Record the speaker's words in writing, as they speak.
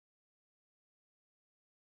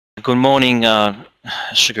Good morning,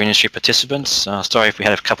 sugar industry participants. Sorry if we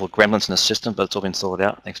had a couple of gremlins in the system, but it's all been sorted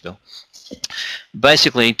out. Thanks, Bill.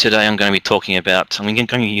 Basically, today I'm going to be talking about, I'm going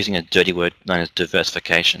to be using a dirty word known as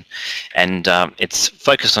diversification, and it's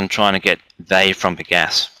focused on trying to get value from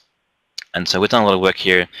bagasse. And so we've done a lot of work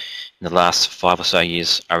here in the last 5 or so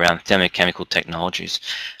years around thermochemical technologies.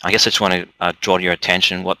 I guess I just want to draw to your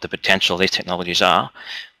attention what the potential of these technologies are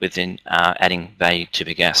within adding value to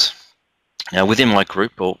bagasse. Now, within my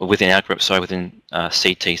group, or within our group, sorry, within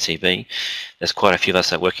CTCB, there's quite a few of us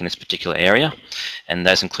that work in this particular area, and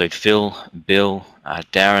those include Phil, Bill,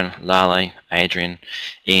 Darren, Lale, Adrian,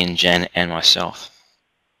 Ian, Jen, and myself.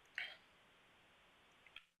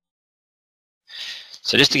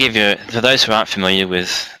 So just to give you, for those who aren't familiar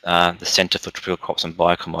with the Centre for Tropical Crops and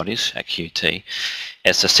Biocommodities at QUT,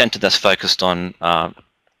 it's a centre that's focused on, I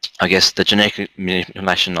guess, the genetic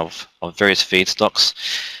manipulation of various feedstocks,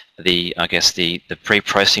 the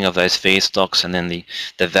pre-processing of those feedstocks, and then the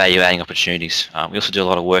value-adding opportunities. We also do a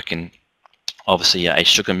lot of work in, obviously, a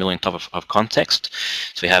sugar milling type of context.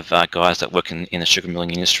 So we have guys that work in the sugar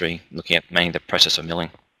milling industry looking at mainly the process of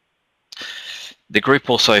milling. The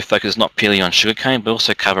group also focuses not purely on sugarcane, but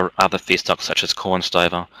also cover other feedstocks such as corn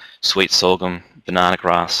stover, sweet sorghum, banana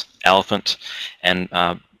grass, elephant, and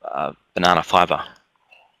banana fibre.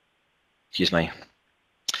 Excuse me.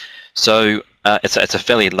 So it's a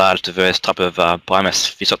fairly large, diverse type of biomass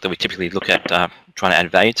feedstock that we typically look at trying to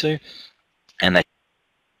add value to, and they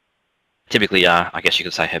typically are, I guess you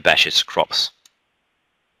could say, herbaceous crops.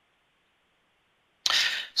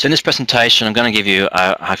 So in this presentation, I'm going to give you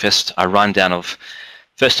a rundown of,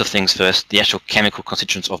 first of things first, the actual chemical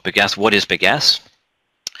constituents of bagasse. What is bagasse?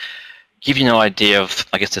 Give you an idea of,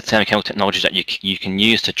 I guess, the thermochemical technologies that you can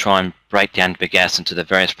use to try and break down bagasse into the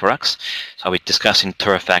various products. So I'll be discussing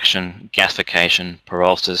torrefaction, gasification,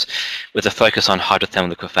 pyrolysis, with a focus on hydrothermal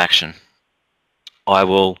liquefaction. I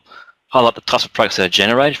will highlight the types of products that are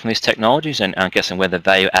generated from these technologies, and I'm guessing where the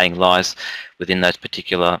value adding lies within those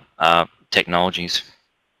particular technologies.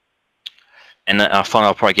 And finally,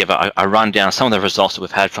 I'll probably give a rundown of some of the results that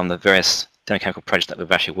we've had from the various thermochemical projects that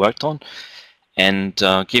we've actually worked on, and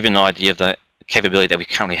give you an idea of the capability that we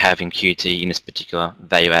currently have in QUT in this particular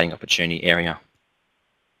value-adding opportunity area.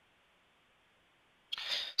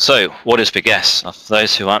 So, what is bagasse? For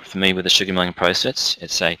those who aren't familiar with the sugar milling process,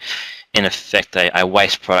 it's in effect a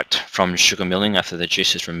waste product from sugar milling after the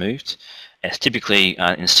juice is removed. It's typically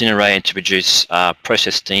incinerated to produce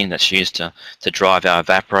processed steam that's used to drive our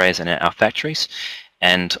evaporators and our factories,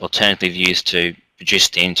 and alternatively used to produce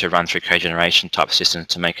steam to run through cogeneration type systems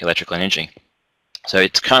to make electrical energy. So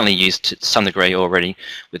it's currently used to some degree already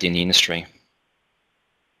within the industry.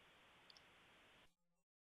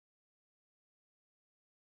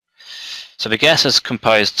 So bagasse is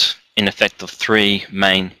composed in effect of 3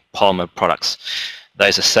 main polymer products.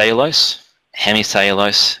 Those are cellulose,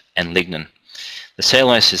 hemicellulose, and lignin. The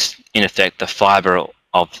cellulose is in effect the fibre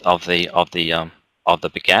of the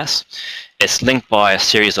bagasse. It's linked by a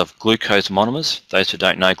series of glucose monomers. Those who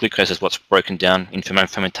don't know, glucose is what's broken down in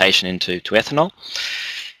fermentation into ethanol.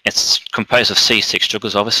 It's composed of C6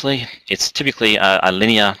 sugars, obviously. It's typically a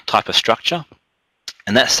linear type of structure,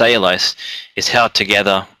 and that cellulose is held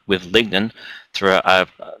together with lignin through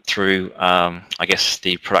I guess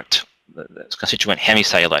the product, the constituent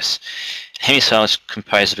hemicellulose. Hemicellulose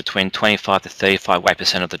composes between 25 to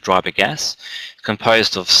 35% of the dry bagasse. It's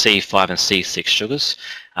composed of C5 and C6 sugars.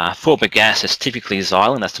 For bagasse, it's typically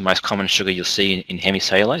xylene. That's the most common sugar you'll see in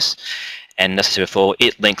hemicellulose. And as I said before,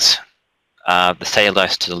 it links the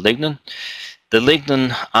cellulose to the lignin. The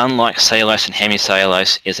lignin, unlike cellulose and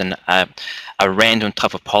hemicellulose, is a random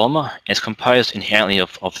type of polymer. It's composed inherently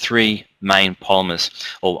of 3 main polymers,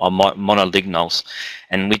 or monolignols,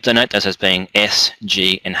 and we denote those as being S,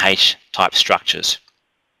 G, and H type structures.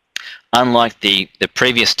 Unlike the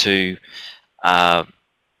previous 2, like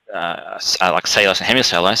cellulose and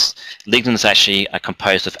hemicellulose, lignin is actually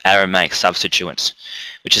composed of aromatic substituents,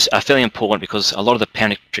 which is fairly important because a lot of the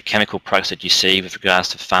petrochemical products that you see with regards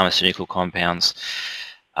to pharmaceutical compounds,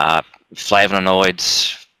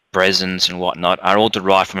 flavonoids, resins, and whatnot, are all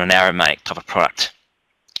derived from an aromatic type of product.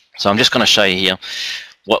 So I'm just going to show you here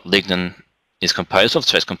what lignin is composed of.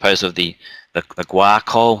 So it's composed of the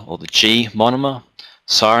guarcol, or the G monomer,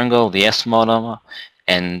 cyrangol, the S monomer,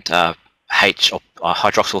 and H, or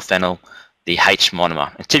hydroxylphenyl, the H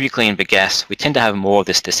monomer. And typically in bagasse, we tend to have more of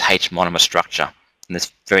this H monomer structure, and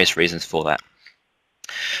there's various reasons for that.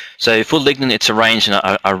 So for lignin, it's arranged in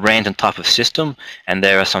a random type of system, and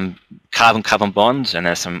there are some carbon-carbon bonds, and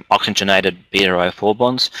there's some oxygenated beta-O4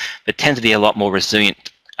 bonds, but tend to be a lot more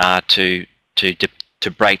resilient to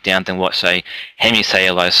to break down than what, say,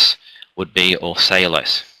 hemicellulose would be, or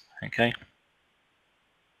cellulose. Okay.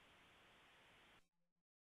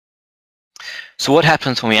 So what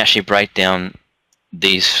happens when we actually break down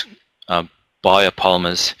these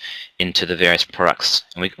biopolymers into the various products?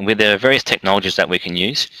 And there are various technologies that we can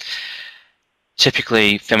use.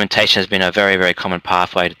 Typically, fermentation has been a very, very common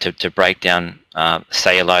pathway to break down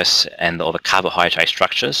cellulose or the carbohydrate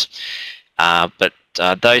structures. But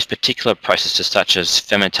those particular processes, such as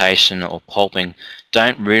fermentation or pulping,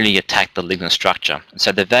 don't really attack the lignin structure. And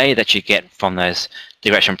so the value that you get from those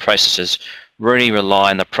degradation processes really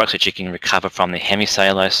rely on the products that you can recover from the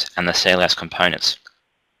hemicellulose and the cellulose components.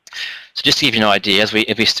 So just to give you an idea,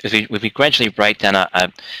 if we gradually break down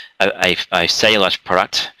a cellulose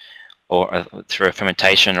product, or through a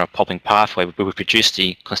fermentation or a pulping pathway, we would produce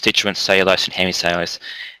the constituents cellulose and hemicellulose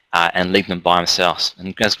and lignin by themselves.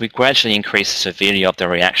 And as we gradually increase the severity of the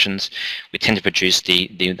reactions, we tend to produce the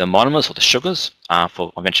monomers, or the sugars. I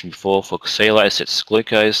mentioned before, for cellulose it's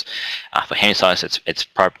glucose, for hemicellulose it's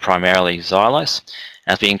primarily xylose.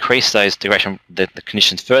 As we increase those degradation, the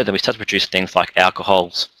conditions further, we start to produce things like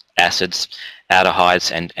alcohols, acids,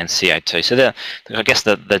 aldehydes, and CO2. So I guess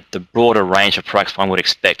the broader range of products one would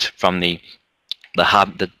expect from the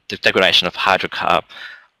degradation of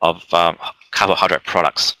carbohydrate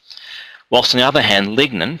products. Whilst on the other hand,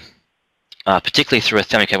 lignin, particularly through a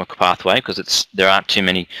thermochemical pathway, because there aren't too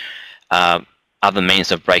many other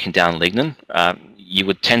means of breaking down lignin, you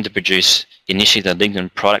would tend to produce initially the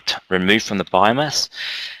lignin product removed from the biomass,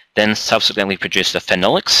 then subsequently produce the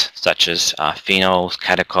phenolics, such as phenols,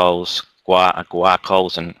 catechol,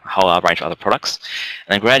 guaicols, and a whole range of other products.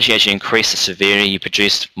 And then gradually, as you increase the severity, you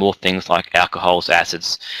produce more things like alcohols,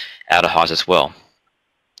 acids, aldehydes as well.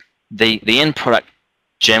 The end product,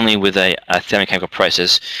 generally with a thermochemical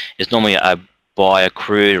process, is normally a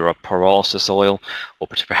biocrude or a pyrolysis oil, or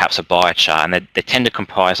perhaps a biochar, and they tend to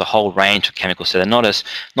comprise a whole range of chemicals, so they're not as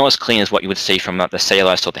clean as what you would see from the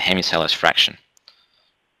cellulose or the hemicellulose fraction.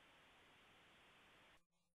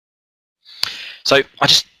 So I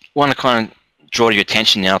just want to kind of draw your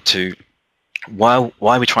attention now to why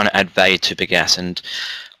we're trying to add value to bagasse. And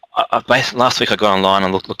last week I got online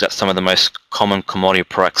and looked at some of the most common commodity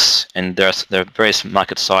products, and there are various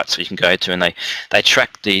market sites that you can go to, and they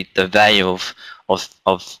track the value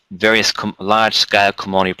of various large-scale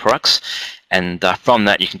commodity products, and from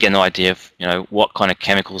that you can get an idea of what kind of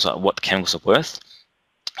chemicals what the chemicals are worth.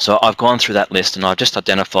 So I've gone through that list, and I've just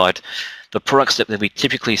identified the products that we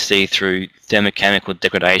typically see through thermochemical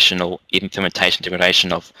degradation or even fermentation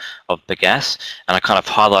degradation of bagasse, and I kind of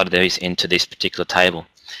highlighted these into this particular table.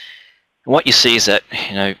 And what you see is that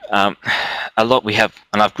a lot we have,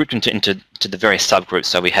 and I've grouped into the various subgroups.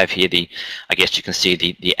 So we have here I guess you can see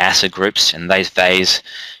the acid groups, and those values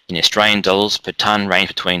in Australian dollars per tonne range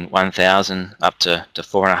between $1,000 up to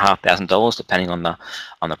 $4,500 depending on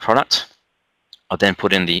the product. I'll then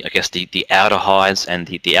put in the aldehydes and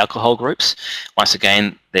the alcohol groups. Once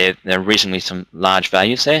again, there are reasonably some large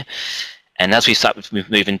values there. And as we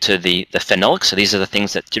move into the phenolics, so these are the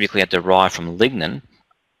things that typically are derived from lignin,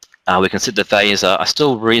 we can see the values are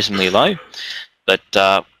still reasonably low, but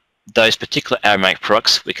those particular aromatic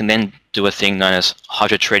products, we can then do a thing known as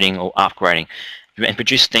hydrotreating or upgrading, and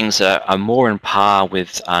produce things that are more in par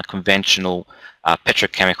with conventional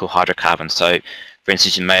petrochemical hydrocarbons. So, for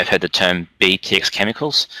instance, you may have heard the term BTX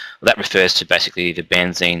chemicals. Well, that refers to basically the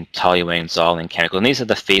benzene, toluene, xylene chemical, and these are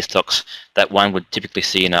the feedstocks that one would typically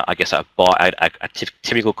see in a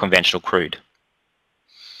typical conventional crude.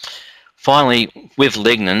 Finally, with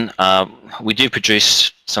lignin, we do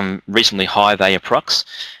produce some reasonably high value products.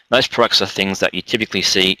 Those products are things that you typically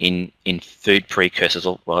see in food precursors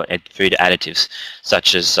or food additives,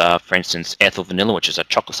 such as, for instance, ethyl vanilla, which is a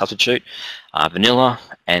chocolate substitute, vanilla,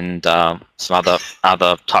 and some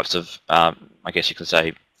other types of, I guess you could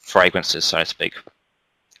say, fragrances, so to speak.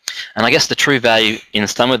 And I guess the true value in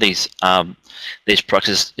some of these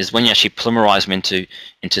products is when you actually polymerize them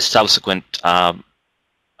into subsequent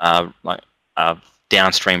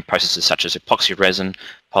downstream processes such as epoxy resin,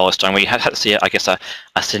 polystyrene, where you have to see, I guess, a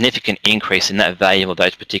significant increase in that value of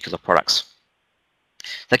those particular products.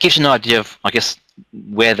 That gives you an idea of, I guess,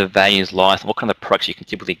 where the values lie, and what kind of products you can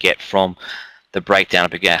typically get from the breakdown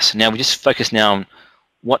of bagasse. Now we just focus now on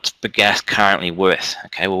what's bagasse currently worth.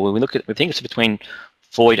 Okay, well we think it's between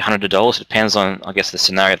 $40 to $100. It depends on, I guess, the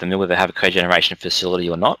scenario of the mill, whether they have a cogeneration facility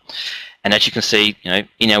or not. And as you can see,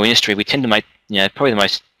 in our industry, we tend to make, probably the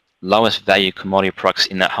most lowest value commodity products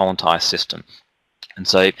in that whole entire system. And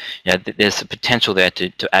so, there's a potential there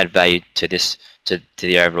to add value to this, to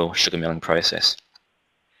the overall sugar milling process.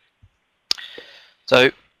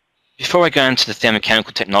 So, Before I go into the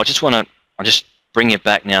thermochemical technology, I just bring you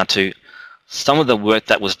back now to some of the work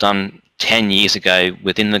that was done 10 years ago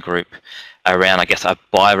within the group around, I guess, a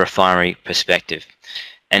biorefinery perspective.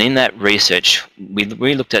 And in that research, we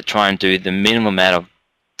looked at trying to do the minimum amount of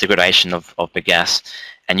degradation of bagasse,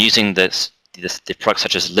 and using the products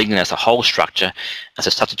such as lignin as a whole structure as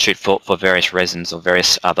a substitute for various resins or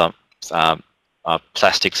various other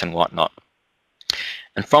plastics and whatnot.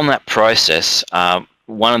 And from that process,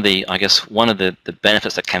 one of the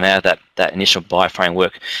benefits that came out of that initial bioframe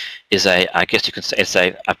work is I guess you could say it's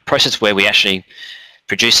a process where we actually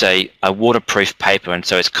produce a waterproof paper, and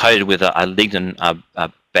so it's coated with a lignin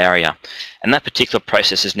barrier. And that particular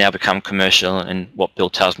process has now become commercial in what Bill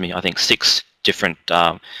tells me, I think 6 different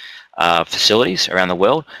facilities around the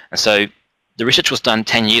world. And so the research was done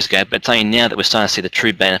 10 years ago, but it's only now that we're starting to see the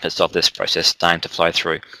true benefits of this process starting to flow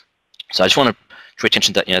through. So I just want to draw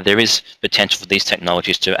attention that there is potential for these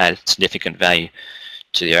technologies to add significant value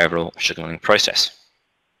to the overall sugar milling process.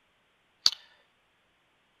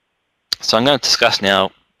 So I'm going to discuss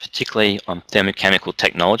now particularly on thermochemical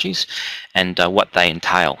technologies and what they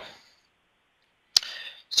entail.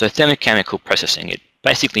 So thermochemical processing, it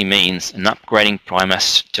basically means an upgrading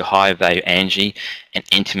biomass to higher value energy and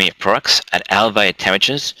intermediate products at elevated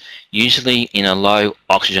temperatures, usually in a low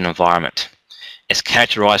oxygen environment. It's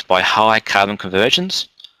characterized by high carbon conversions,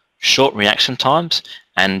 short reaction times,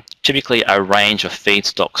 and typically a range of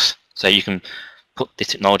feedstocks. So you can put these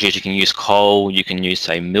technologies, you can use coal, you can use,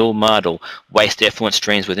 say, mill mud or waste effluent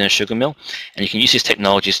streams within a sugar mill, and you can use these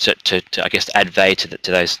technologies to I guess, add value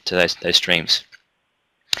to those streams.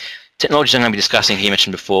 Technologies I'm going to be discussing here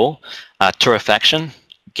mentioned before are torrefaction,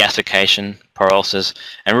 gasification, pyrolysis,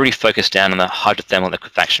 and really focus down on the hydrothermal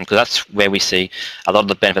liquefaction, because that's where we see a lot of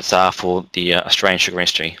the benefits are for the Australian sugar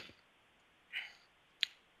industry.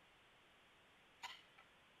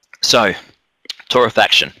 So,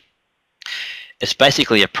 torrefaction. It's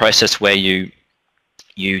basically a process where you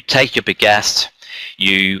take your bagasse,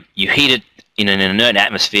 you heat it in an inert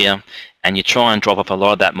atmosphere, and you try and drop off a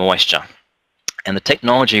lot of that moisture. And the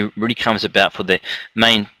technology really comes about for the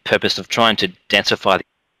main purpose of trying to densify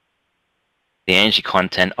the energy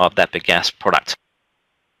content of that bagasse product.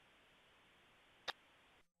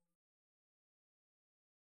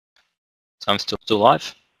 So I'm still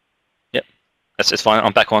live? Yep, that's fine,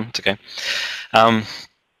 I'm back on, it's okay.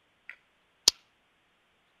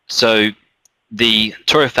 So the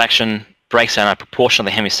torrefaction breaks down a proportion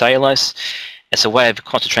of the hemicellulose. It's a way of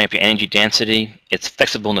concentrating your energy density. It's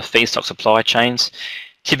flexible in the feedstock supply chains.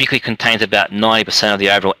 Typically contains about 90% of the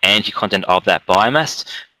overall energy content of that biomass.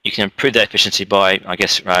 You can improve that efficiency by, I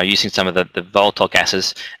guess, using some of the volatile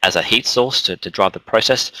gases as a heat source to drive the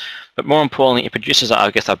process. But more importantly, it produces, I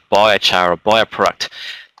guess, a biochar or bioproduct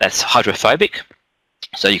that's hydrophobic.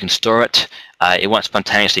 So you can store it, it won't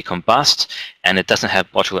spontaneously combust, and it doesn't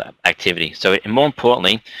have biological activity. So more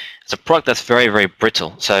importantly, it's a product that's very, very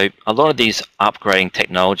brittle. So a lot of these upgrading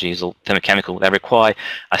technologies or thermochemical, they require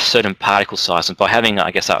a certain particle size, and by having,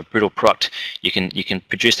 I guess, a brittle product, you can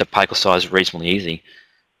produce the particle size reasonably easy,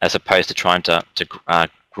 as opposed to trying to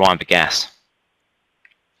grind bagasse.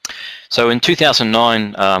 So in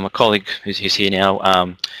 2009, my colleague who's here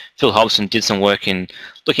now, Phil Hobson, did some work in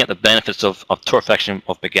looking at the benefits of torrefaction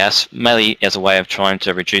of bagasse, mainly as a way of trying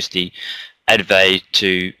to reduce the added value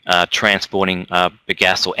to transporting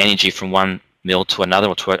bagasse or energy from one mill to another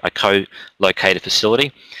or to a co-located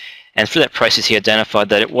facility. And through that process, he identified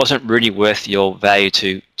that it wasn't really worth your value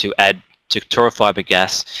to torrefy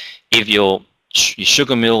bagasse if your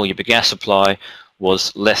sugar mill or your bagasse supply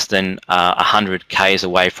was less than 100 k's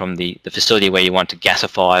away from the facility where you want to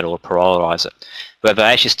gasify it or pyrolyze it. But if they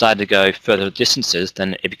actually started to go further distances,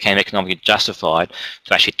 then it became economically justified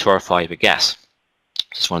to actually torrefy your bagasse.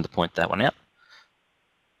 Just wanted to point that one out.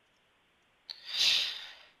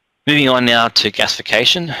 Moving on now to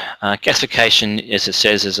gasification. Gasification, as it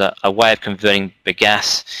says, is a way of converting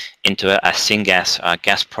bagasse into a syngas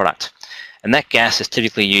gas product. And that gas is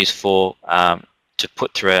typically used for to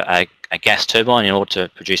put through a gas turbine in order to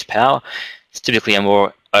produce power. It's typically a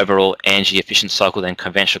more overall energy efficient cycle than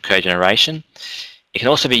conventional cogeneration. It can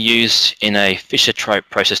also be used in a Fischer-Tropsch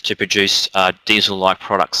process to produce diesel-like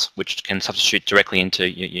products, which can substitute directly into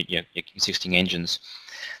your existing engines.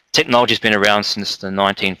 Technology has been around since the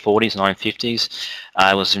 1940s, 1950s.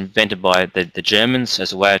 It was invented by the Germans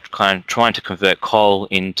as a way of trying to convert coal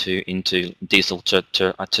into diesel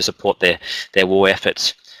to support their war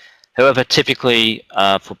efforts. However, typically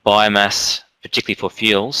for biomass, particularly for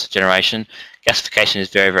fuels generation, gasification is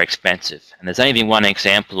very, very expensive. And there's only been one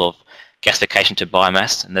example of gasification to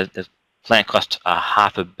biomass, and the plant cost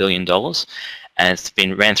 $500 million, and it's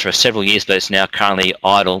been ran for several years, but it's now currently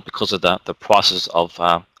idle because of the prices of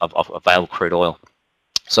available crude oil.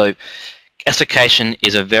 So gasification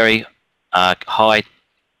is a very high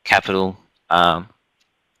capital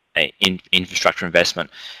infrastructure investment,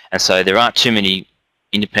 and so there aren't too many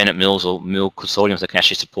independent mills or mill consortiums that can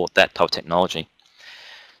actually support that type of technology.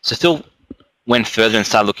 So Phil went further and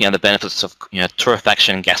started looking at the benefits of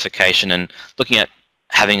torrefaction and gasification, and looking at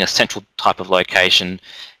having a central type of location,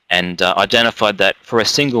 and identified that for a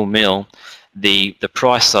single mill, the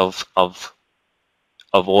price of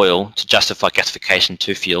oil to justify gasification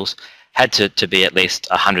to fuels had to be at least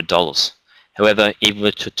 $100. However, if we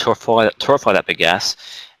were to torrefy that gas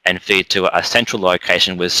and feed to a central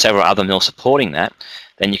location with several other mills supporting that,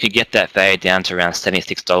 then you could get that value down to around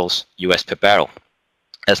 $76 US per barrel.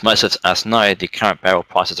 As most of us know, the current barrel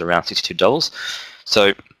price is around $62.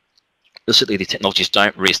 So basically, the technologies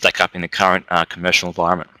don't really stack up in the current commercial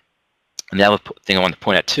environment. And the other thing I want to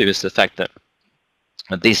point out too is the fact that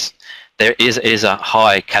there is a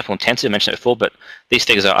high capital intensity. I mentioned it before, but these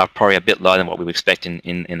figures are probably a bit lower than what we would expect in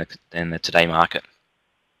the today market.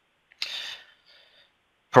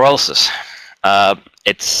 Pyrolysis.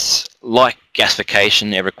 It's like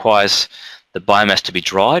gasification. It requires the biomass to be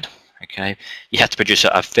dried. Okay, you have to produce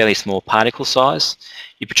a fairly small particle size.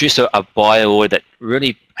 You produce a bio-oil that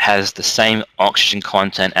really has the same oxygen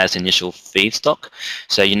content as initial feedstock.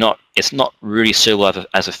 So it's not really suitable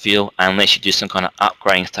as a fuel unless you do some kind of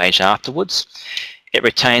upgrading stage afterwards. It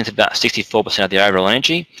retains about 64% of the overall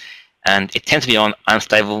energy, and it tends to be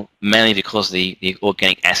unstable mainly because the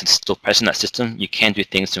organic acid is still present in that system. You can do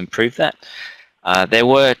things to improve that. There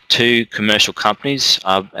were two commercial companies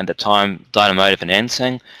at the time, Dynamotive and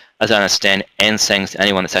Ansang. As I understand, Ansang's the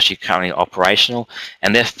only one that's actually currently operational,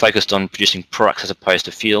 and they're focused on producing products as opposed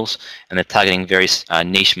to fuels, and they're targeting various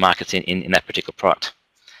niche markets in that particular product.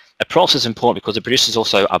 The process is important because it produces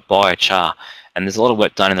also a biochar, and there's a lot of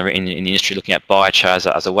work done in the industry looking at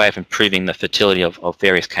biochar as a way of improving the fertility of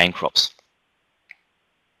various cane crops.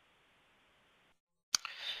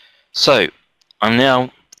 So I'm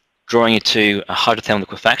now drawing you to a hydrothermal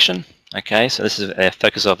liquefaction. Okay, so this is a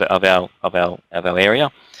focus of our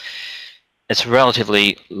area. It's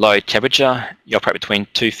relatively low temperature. You operate between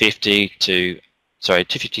 250 to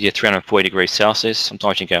 340 degrees Celsius.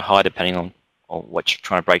 Sometimes you can go high depending on what you're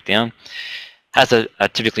trying to break down. Has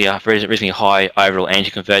typically a reasonably high overall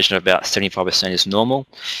energy conversion of about 75% is normal.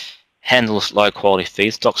 Handles low quality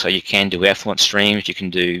feedstock, so you can do effluent streams, you can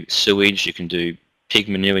do sewage, you can do pig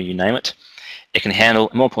manure, you name it. It can handle,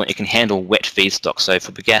 more importantly, it can handle wet feedstock. So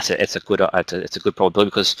for bagasse, it's a good probability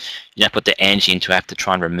because you don't put the energy into have to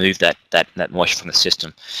try and remove that moisture from the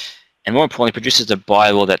system. And more importantly, produces a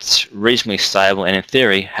bio-oil that's reasonably stable and in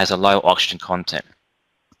theory has a low oxygen content.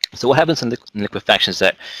 So what happens in liquefaction is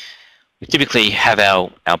that we typically have our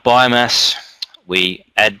biomass, we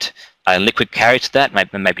add a liquid carrier to that,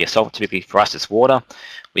 maybe a solvent, typically for us it's water.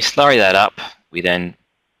 We slurry that up, we then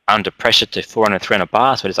under pressure to 400, 300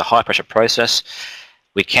 bars, so it is a high pressure process.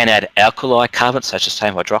 We can add alkali carbonates such as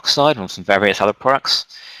sodium hydroxide and some various other products.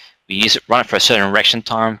 We run it for a certain reaction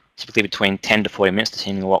time, typically between 10 to 40 minutes,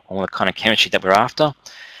 depending on what kind of chemistry that we're after.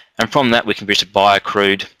 And from that, we can produce a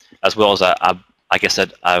biocrude as well as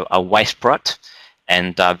a waste product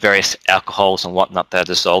and various alcohols and whatnot that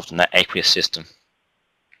are dissolved in that aqueous system.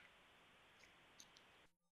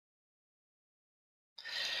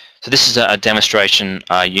 So this is a demonstration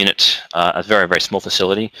unit, a very, very small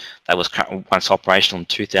facility that was once operational in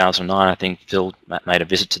 2009. I think Phil made a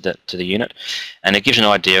visit to the unit, and it gives you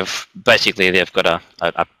an idea of basically they've got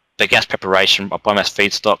a bagasse preparation, a biomass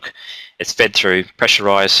feedstock. It's fed through,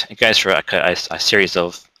 pressurized. It goes through a series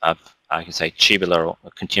of I can say tubular or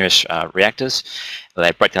continuous reactors.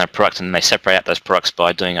 They break down the products and they separate out those products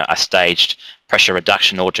by doing a staged pressure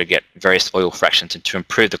reduction in order to get various oil fractions and to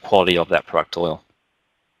improve the quality of that product oil.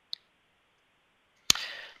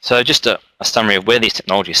 So just a summary of where these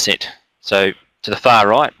technologies sit. So to the far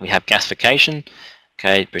right, we have gasification.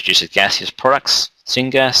 Okay, it produces gaseous products,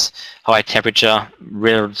 syngas, high temperature,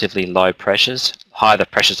 relatively low pressures. Higher the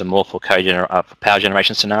pressures, the more for power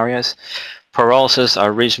generation scenarios. Pyrolysis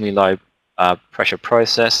are reasonably low pressure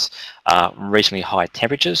process, reasonably high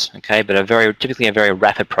temperatures. Okay, but typically a very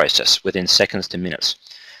rapid process within seconds to minutes.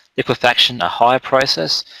 Liquefaction, a higher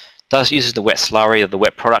process, uses the wet slurry of the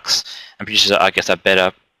wet products and produces, I guess, a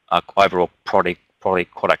better overall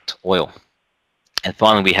product oil. And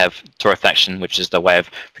finally, we have torrefaction, which is the way of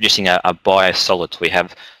producing a biosolid. We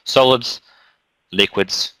have solids,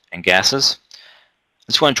 liquids, and gases.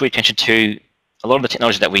 I just want to draw attention to a lot of the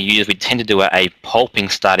technology that we use. We tend to do a pulping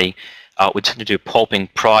study we tend to do pulping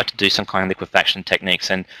prior to do some kind of liquefaction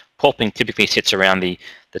techniques, and pulping typically sits around the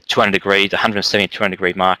 200 degree, the 170 to 200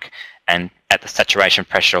 degree mark, and at the saturation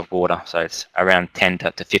pressure of water, so it's around 10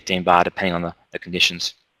 to 15 bar depending on the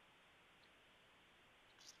conditions.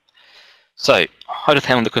 So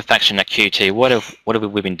hydrothermal liquefaction at QUT, what have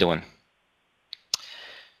we been doing?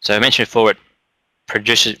 So I mentioned before, it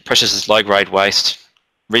processes low-grade waste,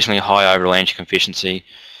 reasonably high overall energy efficiency,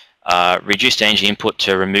 reduced energy input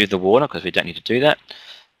to remove the water because we don't need to do that.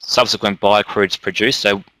 Subsequent biocrudes produced.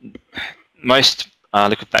 So most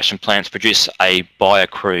liquefaction plants produce a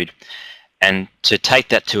biocrude, and to take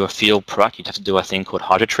that to a field product, you'd have to do a thing called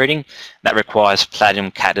hydrotreating. That requires platinum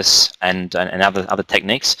catalyst and other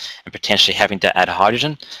techniques, and potentially having to add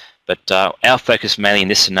hydrogen. But our focus mainly in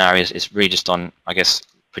this scenario is really just on, I guess,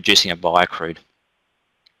 producing a biocrude.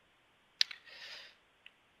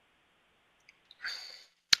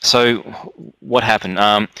 So what happened?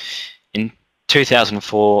 In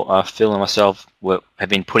 2004, Phil and myself have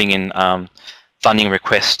been putting in funding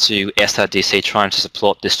requests to SRDC trying to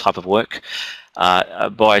support this type of work.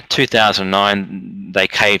 By 2009, they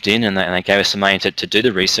caved in and they gave us the money to do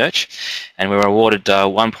the research, and we were awarded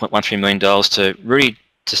 $1.13 million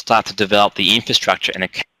to start to develop the infrastructure and the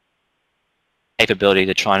capability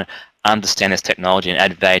to try and understand this technology and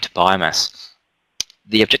add value to biomass.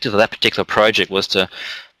 The objective of that particular project was to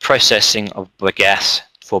processing of gas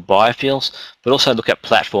for biofuels, but also look at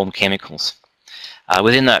platform chemicals.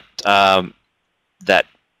 Within that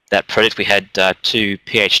project, we had 2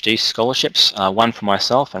 PhD scholarships, one for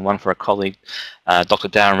myself and one for a colleague, Dr.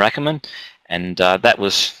 Darren Rackerman, and that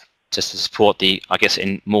was just to support the, I guess,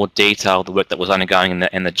 in more detail, the work that was undergoing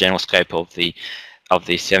in the general scope of the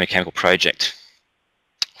thermochemical project.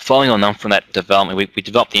 Following on from that development, we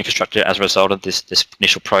developed the infrastructure as a result of this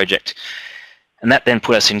initial project, and that then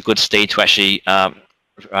put us in good stead to actually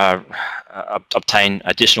obtain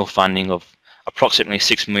additional funding of approximately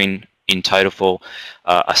 $6 million in total for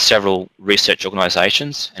several research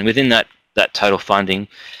organisations. And within that total funding,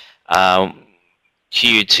 QUT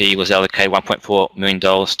was allocated $1.4 million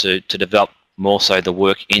to develop more so the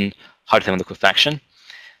work in hydrothermal liquefaction.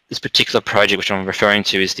 This particular project, which I'm referring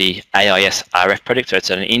to, is the AIS-RF project. So it's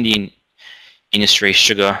an Indian Industry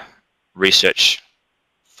Sugar Research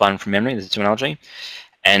Fund from memory, there's a terminology.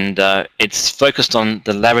 And it's focused on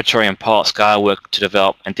the laboratory and pilot scale work to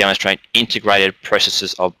develop and demonstrate integrated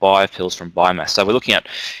processes of biofuels from biomass. So we're looking at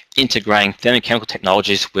integrating thermochemical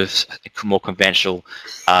technologies with more conventional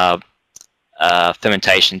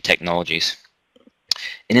fermentation technologies.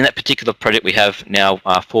 And in that particular project, we have now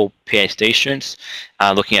 4 PhD students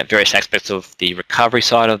looking at various aspects of the recovery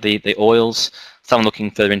side of the oils, some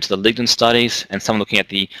looking further into the lignin studies, and some looking at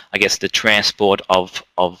the, I guess, the transport of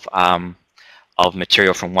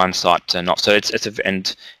material from one site to not. So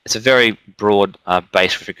it's a very broad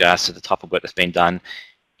base with regards to the type of work that's been done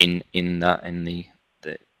in the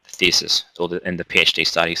thesis or in the PhD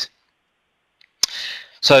studies.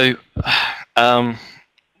 So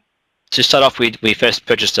to start off, we first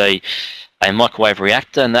purchased a microwave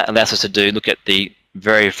reactor, and that allows us to look at the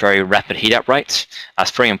very, very rapid heat up rates.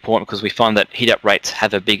 It's very important because we find that heat up rates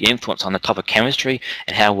have a big influence on the type of chemistry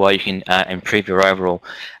and how well you can improve your overall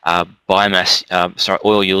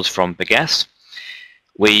oil yields from bagasse.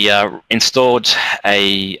 We installed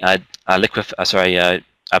a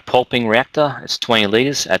pulping reactor. It's 20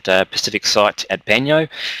 litres at a Pacific site at Banyo,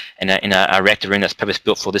 and in a reactor room that's purpose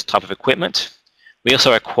built for this type of equipment. We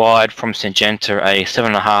also acquired from Syngenta a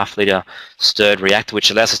 7.5 litre stirred reactor,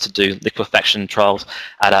 which allows us to do liquefaction trials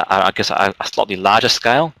at a slightly larger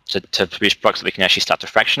scale to produce products that we can actually start to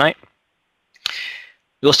fractionate.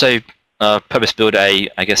 We also purpose-built a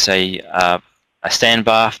sand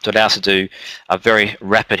bath to allow us to do a very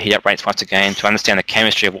rapid heat up rates once again to understand the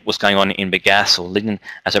chemistry of what was going on in bagasse or lignin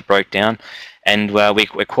as it broke down. And we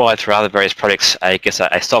acquired through other various projects, a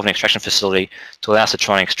solvent extraction facility to allow us to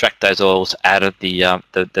try and extract those oils out of the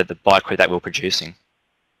biocrude that we were producing.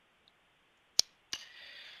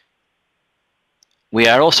 We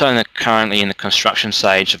are also currently in the construction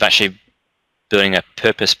stage of actually building a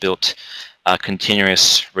purpose-built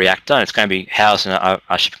continuous reactor. And it's going to be housed in a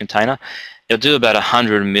shipping container. It'll do about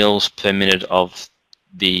 100 mils per minute of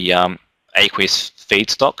the aqueous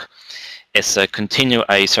feedstock. It's a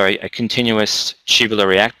continuous tubular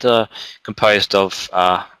reactor composed of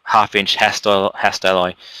half-inch Hast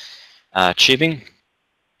alloy tubing,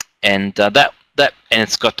 and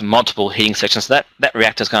it's got multiple heating sections. So that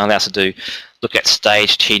reactor is going to allow us to look at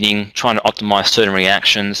staged heating, trying to optimize certain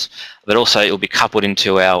reactions, but also it will be coupled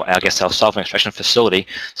into our solvent extraction facility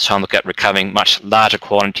to try and look at recovering much larger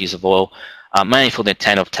quantities of oil, mainly for the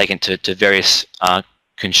intent of taking to various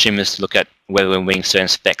consumers to look at whether we're meeting certain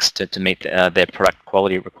specs to meet their product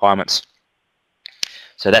quality requirements.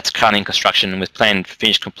 So that's currently in construction, and with planned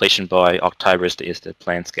finished completion by October is the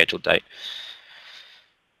planned scheduled date.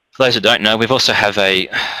 For those who don't know, we've also have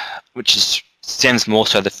which stems more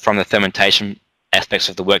so from the fermentation aspects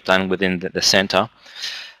of the work done within the centre.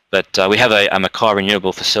 But we have a Mackay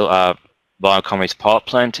Renewable bioeconomies pilot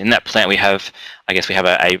plant. In that plant, we have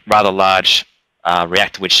a rather large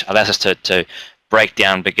reactor which allows us to break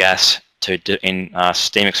down the gas in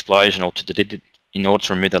steam explosion or in order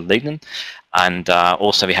to remove the lignin. And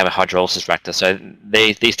also we have a hydrolysis reactor. So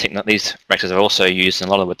these reactors are also used in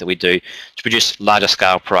a lot of what that we do to produce larger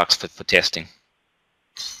scale products for testing.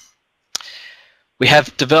 We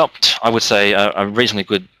have developed, I would say, a reasonably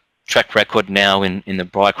good track record now in the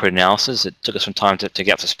biocrude analysis. It took us some time to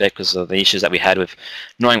get up to spec because of the issues that we had with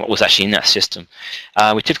knowing what was actually in that system.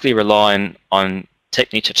 We typically rely on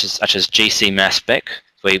techniques such as GC mass spec.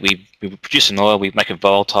 We produce an oil, we make it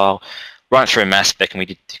volatile, run it through a mass spec, and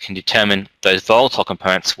we can determine those volatile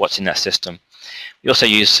components, what's in that system. We also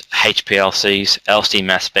use HPLCs, LC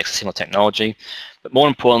mass specs, similar technology, but more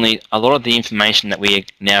importantly, a lot of the information that we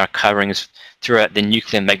now are covering is throughout the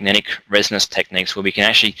nuclear magnetic resonance techniques, where we can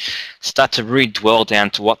actually start to really dwell down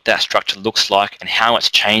to what that structure looks like and how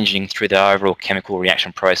it's changing through the overall chemical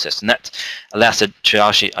reaction process. And that allows us to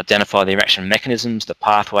actually identify the reaction mechanisms, the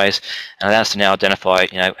pathways, and allows us to now identify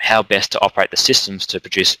how best to operate the systems to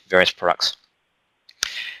produce various products.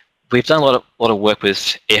 We've done a lot of work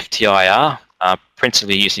with FTIR,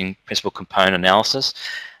 principally using principal component analysis,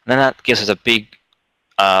 and then that gives us a big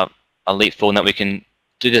a leap forward that we can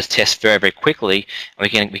do this test very, very quickly,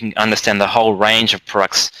 and we can understand the whole range of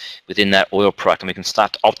products within that oil product, and we can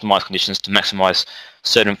start to optimize conditions to maximize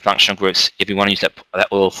certain functional groups if we want to use that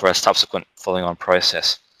oil for a subsequent following on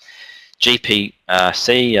process.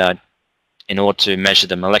 GPC, in order to measure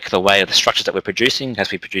the molecular weight of the structures that we're producing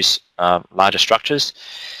as we produce larger structures.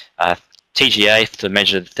 TGA to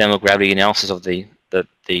measure the thermal gravity analysis of the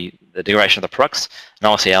degradation of the products, and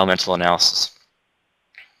obviously elemental analysis.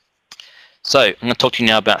 So I'm going to talk to you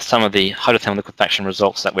now about some of the hydrothermal liquefaction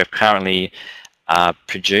results that we've currently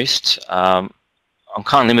produced. I'm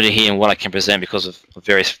kind of limited here in what I can present because of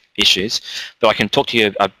various issues, but I can talk to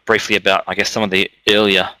you briefly about, I guess, some of the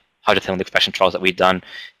earlier hydrothermal liquefaction trials that we've done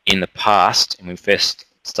in the past, and we first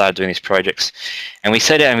started doing these projects. And we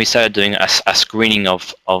set out and we started doing a screening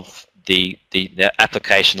of the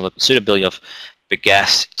application, the suitability of the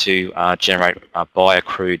gas to generate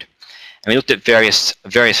biocrude. And we looked at various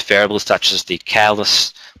variables such as the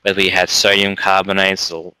catalyst, whether we had sodium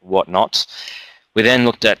carbonates or whatnot. We then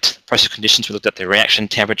looked at process conditions. We looked at the reaction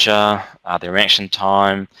temperature, the reaction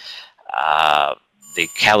time, the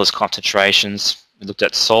catalyst concentrations. We looked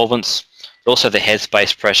at solvents, but also the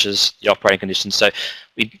headspace pressures, the operating conditions. So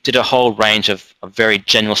we did a whole range of very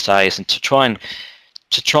general studies and to try and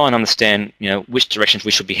understand which directions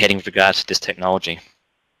we should be heading with regards to this technology.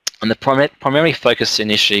 And the primary focus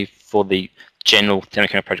initially for the general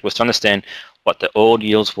thermochemical project was to understand what the oil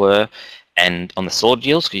yields were, and on the solid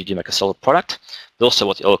yields, because you do make a solid product, but also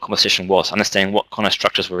what the oil composition was, understanding what kind of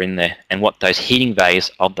structures were in there and what those heating values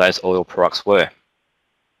of those oil products were.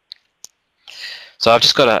 So I've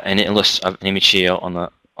just got an image here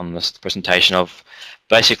on this presentation of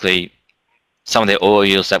basically some of the oil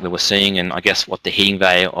yields that we were seeing, and I guess what the heating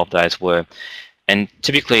value of those were. And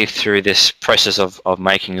typically through this process of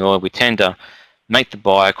making oil, we tend to make the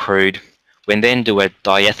biocrude, we then do a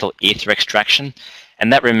diethyl ether extraction,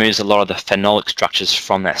 and that removes a lot of the phenolic structures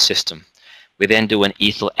from that system. We then do an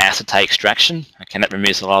ethyl acetate extraction, okay, that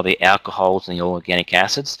removes a lot of the alcohols and the organic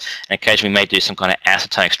acids, and occasionally we may do some kind of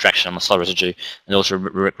acetone extraction on the solid residue and also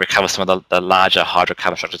recover some of the larger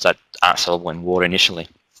hydrocarbon structures that aren't soluble in water initially.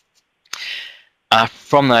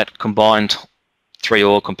 From that combined three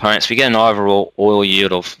oil components, we get an overall oil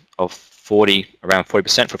yield of around 40%,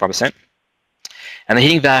 45%. And the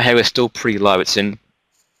heating value here is still pretty low. It's in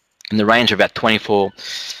the range of about 24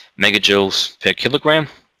 megajoules per kilogram.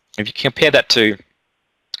 If you compare that to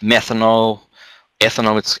methanol,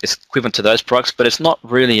 ethanol, it's equivalent to those products, but it's not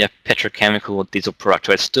really a petrochemical or diesel product.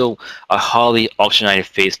 So it's still a highly oxygenated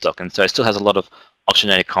feedstock, and so it still has a lot of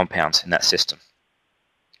oxygenated compounds in that system.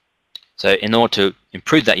 So in order to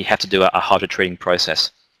improve that, you have to do a hydrotreating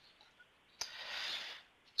process.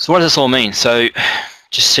 So what does this all mean? So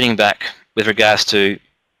just sitting back with regards to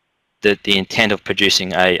the intent of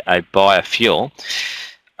producing a biofuel,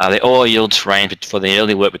 the oil yields range for the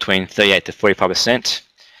early work between 38 to 45%.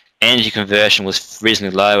 Energy conversion was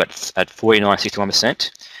reasonably low at 49,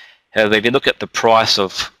 61%. However, if you look at the price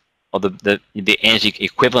of the energy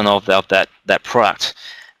equivalent of that product,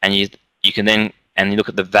 and you can then and you look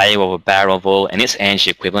at the value of a barrel of oil and its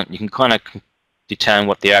energy equivalent, you can kind of determine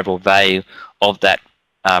what the overall value of that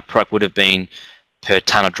product would have been per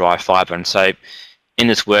tonne of dry fibre. And so in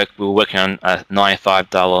this work, we were working on a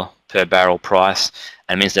 $95 per barrel price,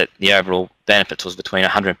 and it means that the overall benefits was between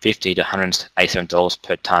 $150 to $187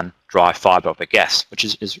 per tonne dry fibre of the gas, which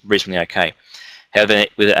is reasonably okay. However,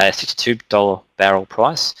 with a $62 barrel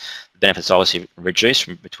price, the benefits obviously reduced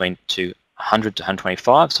from between $100 to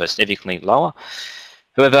 $125, so it's significantly lower.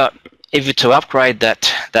 However, if you to upgrade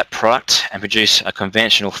that product and produce a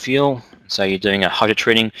conventional fuel, so you're doing a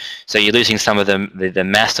hydrotreating, so you're losing some of the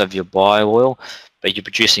mass of your bio oil, but you're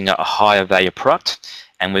producing a higher value product,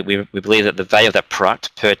 and we believe that the value of that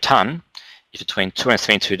product per tonne is between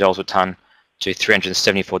 $272 a tonne to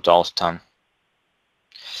 $374 a tonne.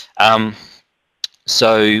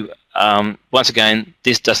 Once again,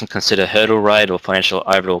 this doesn't consider hurdle rate or financial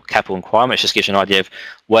overall capital requirement. It just gives you an idea of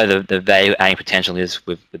where the value adding potential is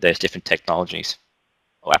with those different technologies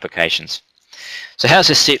or applications. So how does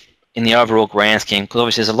this sit in the overall grand scheme? Because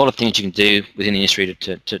obviously there's a lot of things you can do within the industry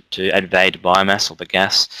to add value to biomass or the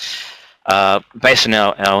gas. Based on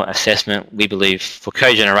our assessment, we believe for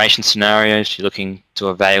cogeneration scenarios, you're looking to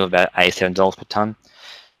a value of about $87 per tonne.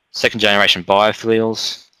 Second generation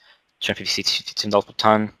biofuels, $257 per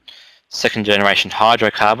tonne. Second generation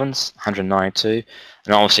hydrocarbons, $192,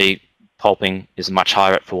 and obviously pulping is much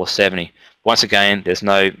higher at $470. Once again, there's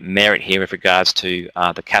no merit here with regards to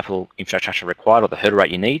the capital infrastructure required or the hurdle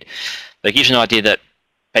rate you need. But it gives you an idea that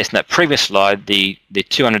based on that previous slide, the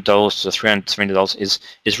 $200 to $370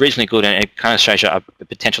 is reasonably good, and it kind of shows you a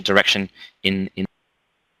potential direction in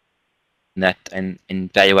that and in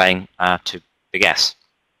valuing to the gas.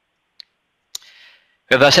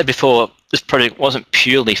 As I said before, this project wasn't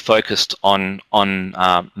purely focused on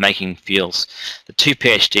making fuels. The two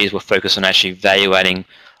PhDs were focused on actually evaluating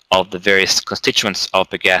of the various constituents of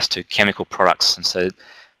the gas to chemical products. And so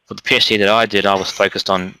for the PhD that I did, I was focused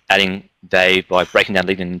on adding value by breaking down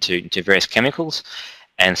lignin into various chemicals.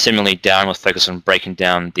 And similarly, Darren was focused on breaking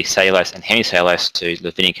down the cellulose and hemicellulose to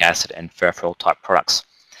levinic acid and furfural type products.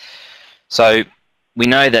 So we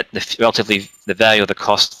know that the value of the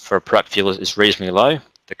cost for a product fuel is reasonably low.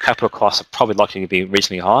 The capital costs are probably likely to be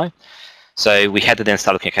reasonably high. So we had to then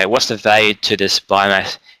start looking, okay, what's the value to this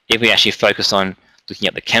biomass if we actually focus on looking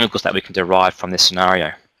at the chemicals that we can derive from this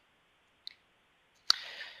scenario.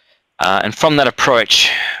 And from that approach,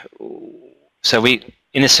 so in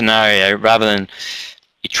this scenario, rather than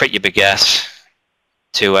you treat your bagasse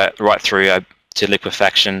to right through to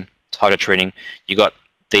liquefaction, to hydrotreating, you got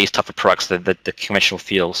these type of products, the conventional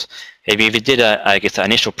fuels. If you did I guess an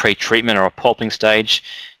initial pre-treatment or a pulping stage,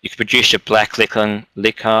 you could produce your black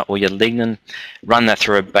liquor or your lignin, run that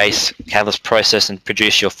through a base catalyst process and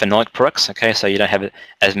produce your phenolic products. Okay, so you don't have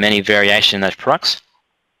as many variation in those products.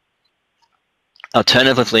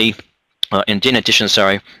 Alternatively, in addition,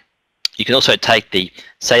 you can also take the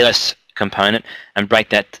cellulose component and break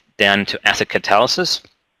that down into acid catalysis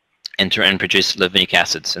and produce levinic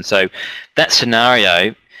acids. And so that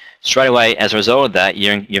scenario, straight away as a result of that,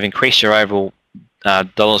 you've increased your overall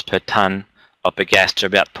dollars per tonne of bagasse to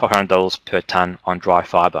about $400 per tonne on dry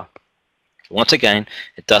fibre. Once again,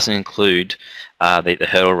 it doesn't include the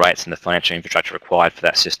hurdle rates and the financial infrastructure required for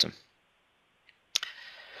that system.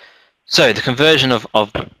 So the conversion of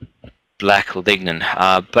black lignin,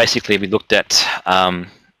 basically we looked at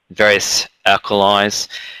various alkalis,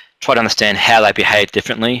 try to understand how they behave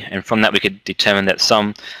differently, and from that we could determine that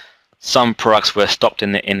some products were stopped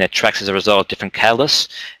in their tracks as a result of different catalysts,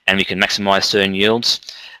 and we can maximize certain yields.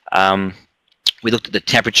 We looked at the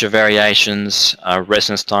temperature variations,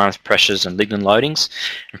 residence times, pressures, and lignin loadings,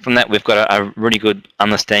 and from that we've got a really good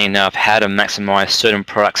understanding now of how to maximize certain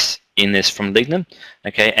products in this from lignin.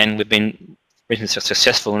 Okay, and we've been reasonably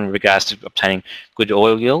successful in regards to obtaining good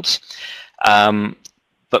oil yields.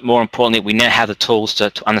 But more importantly, we now have the tools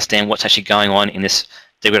to understand what's actually going on in this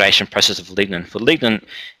degradation process of lignin. For lignin,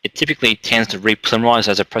 it typically tends to repolymerize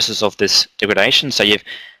as a process of this degradation, so you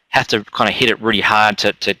have to kind of hit it really hard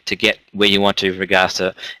to get where you want to with regards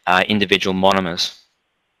to individual monomers.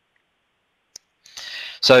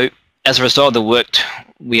 So as a result of the work,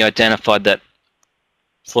 we identified that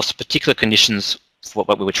for particular conditions for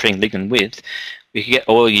what we were treating lignin with, we could get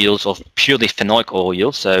oil yields of purely phenolic oil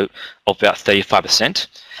yields, so of about 35%.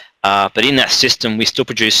 But in that system, we still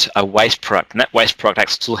produce a waste product, and that waste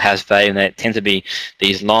product still has value, and it tends to be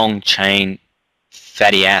these long-chain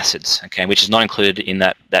fatty acids, okay, which is not included in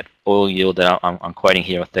that oil yield that I'm quoting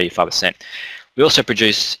here of 35%. We we also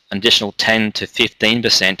produce an additional 10 to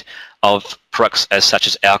 15% of products as such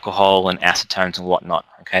as alcohol and acetones and whatnot.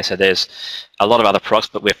 Okay, so there's a lot of other products,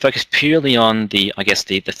 but we're focused purely on the, I guess,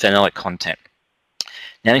 the phenolic content.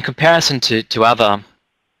 Now, in comparison to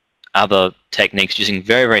other techniques using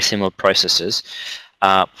very, very similar processes,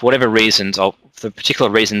 for whatever reasons, or for particular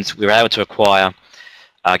reasons, we were able to acquire,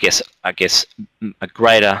 I guess, a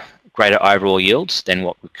greater overall yields than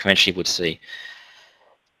what we conventionally would see.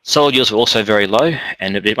 Solid yields were also very low,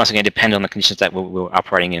 and it once again depended on the conditions that we were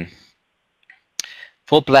operating in.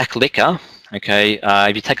 For black liquor, okay,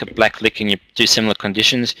 if you take a black liquor and you do similar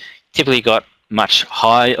conditions, typically you got much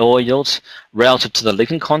higher oil yields relative to the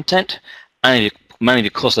lignin content, mainly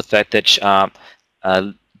because of the fact that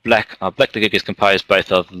black liquor is composed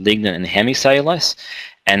both of lignin and hemicellulose,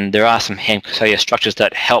 and there are some hemicellulose structures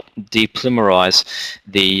that help depolymerize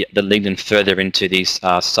the lignin further into these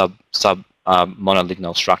sub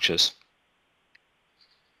monolignal structures.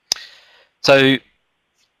 So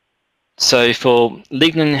for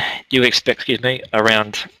lignin, you expect,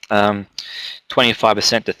 around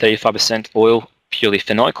 25% to 35% oil, purely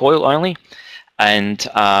phenolic oil only. And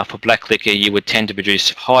for black liquor, you would tend to produce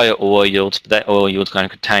higher oil yields, but that oil yield is going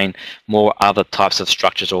to contain more other types of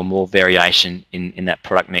structures or more variation in that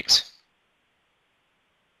product mix.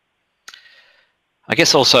 I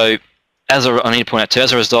guess also, I need to point out too,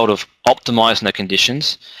 as a result of optimizing the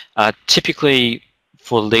conditions, typically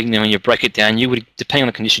for lignin, when you break it down, you would, depending on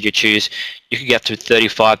the conditions you choose, you could get up to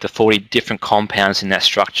 35 to 40 different compounds in that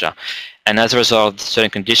structure. And as a result of certain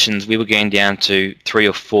conditions, we were getting down to 3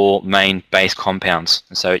 or 4 main base compounds.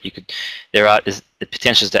 And so there are the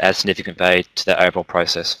potential to add significant value to that overall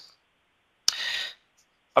process.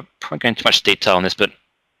 I won't go into too much detail on this, but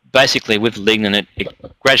basically with lignin, it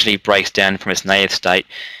gradually breaks down from its native state.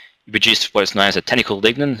 You produce what is known as a technical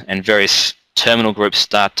lignin, and various terminal groups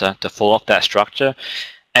start to fall off that structure.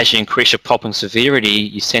 As you increase your popping severity,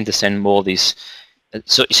 you tend to send more of these.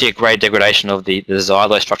 So you see a great degradation of the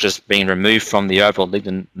xylose structures being removed from the overall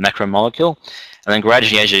lignin macromolecule, and then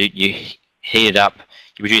gradually, as you heat it up,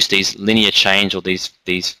 you produce these linear chains or these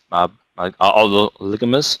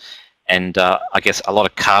oligomers, and I guess a lot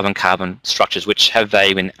of carbon-carbon structures which have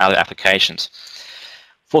value in other applications.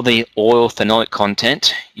 For the oil phenolic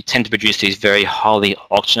content, you tend to produce these very highly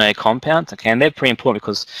oxygenated compounds. Okay, and they're pretty important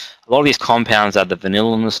because a lot of these compounds are the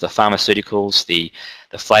vanillins, the pharmaceuticals, the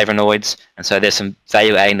flavonoids, and so there's some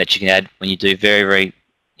value adding that you can add when you do very,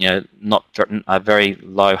 not very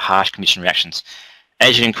low harsh condition reactions.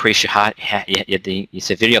 As you increase your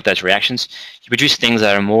severity of those reactions, you produce things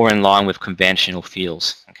that are more in line with conventional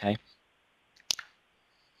fuels. Okay.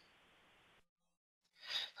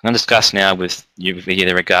 I'm going to discuss now with you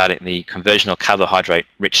regarding the conversion of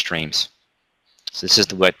carbohydrate-rich streams. So this is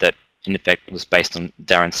the work that, in effect, was based on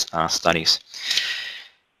Darren's studies.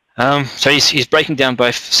 So he's breaking down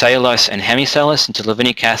both cellulose and hemicellulose into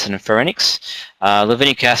levinic acid and furanix.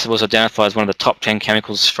 Levinic acid was identified as one of the top 10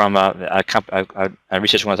 chemicals from a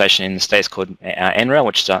research organization in the States called NREL,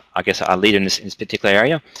 which is, I guess, a leader in this particular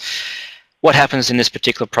area. What happens in this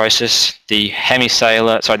particular process? The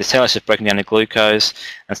cellulose is broken down to glucose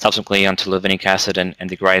and subsequently onto levinic acid and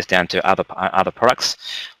degrades down to other products,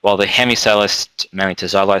 while the hemicellulose, mainly to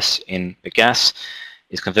xylose in bagasse,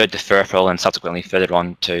 is converted to furfural and subsequently further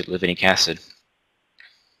on to levinic acid.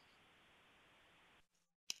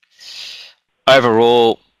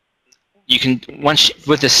 Overall, you can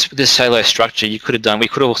with this cellulose structure, we could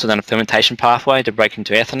have also done a fermentation pathway to break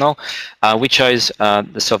into ethanol. We chose the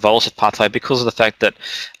sulfolysis pathway because of the fact that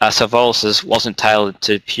sulfolysis wasn't tailored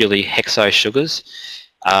to purely hexose sugars.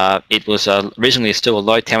 It was originally still a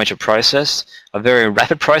low temperature process, a very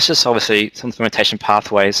rapid process. Obviously, some fermentation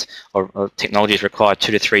pathways or technologies require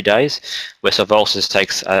 2 to 3 days, where sulfolysis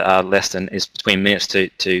takes is between minutes to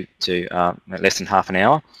less than half an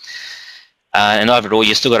hour. And overall,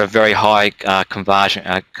 you still got a very high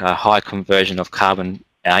conversion of carbon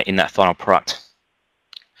in that final product.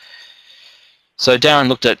 So Darren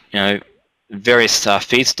looked at various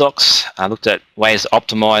feedstocks, looked at ways to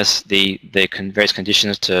optimize the various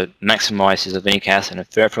conditions to maximize his levinic acid and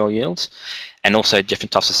furfural yields, and also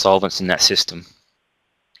different types of solvents in that system.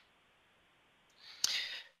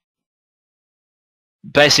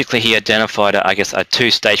 Basically, he identified, I guess, a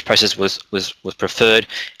 2-stage process was preferred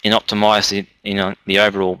in optimizing the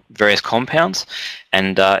overall various compounds,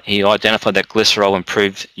 and he identified that glycerol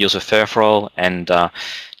improved yields of furfural, and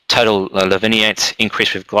total leviniates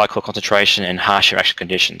increased with glycol concentration and harsher reaction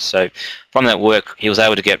conditions. So from that work, he was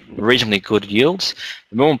able to get reasonably good yields,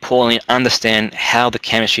 but more importantly, understand how the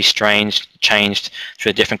chemistry changed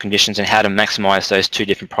through different conditions and how to maximize those 2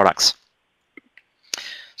 different products.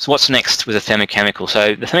 So what's next with the thermochemical?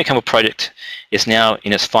 So the thermochemical project is now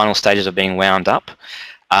in its final stages of being wound up.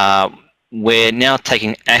 We're now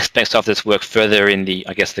taking aspects of this work further in the,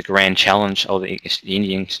 I guess, the grand challenge, or the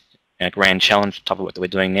Indian grand challenge type of work that we're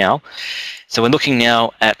doing now. So we're looking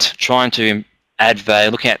now at trying to add value,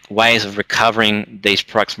 looking at ways of recovering these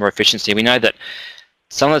products more efficiently. We know that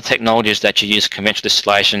some of the technologies that you use conventional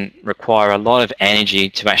distillation require a lot of energy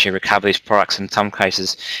to actually recover these products. In some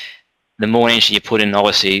cases, the more energy you put in,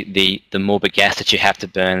 obviously, the more gas that you have to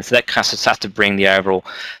burn. So that kind of starts to bring the overall,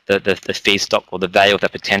 the feedstock or the value of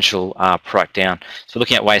that potential product down. So we're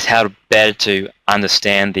looking at ways how to better to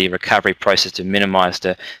understand the recovery process to minimize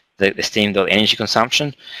the steam or energy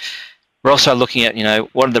consumption. We're also looking at,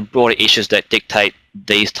 what are the broader issues that dictate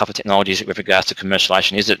these type of technologies with regards to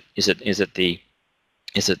commercialization?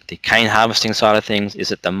 Is it the cane harvesting side of things?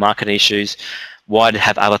 Is it the market issues? Why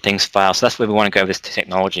have other things fail? So that's where we want to go with this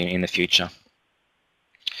technology in the future.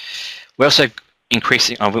 We're also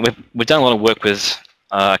increasing, we've done a lot of work with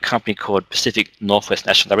a company called Pacific Northwest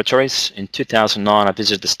National Laboratories. In 2009, I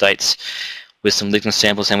visited the States with some lignin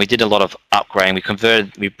samples, and we did a lot of upgrading.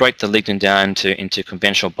 We broke the lignin down into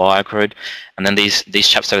conventional biocrude, and then these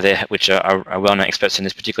chaps over there, which are well-known experts in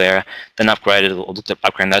this particular area, then upgraded or looked at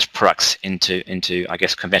upgrading those products into I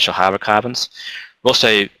guess, conventional hydrocarbons. We're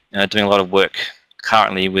also doing a lot of work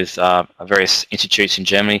currently with various institutes in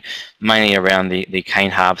Germany, mainly around the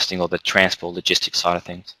cane harvesting or the transport logistics side of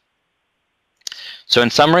things. So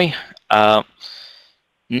in summary,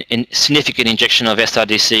 significant injection of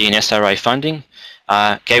SRDC and SRA funding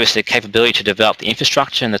gave us the capability to develop the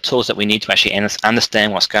infrastructure and the tools that we need to actually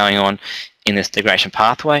understand what's going on in this degradation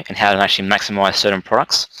pathway and how to actually maximize certain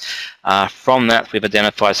products. From that, we've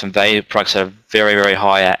identified some value products that are very, very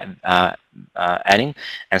high adding,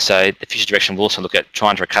 and so the future direction will also look at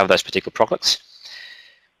trying to recover those particular products.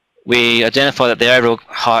 We identified that the overall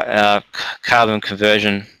carbon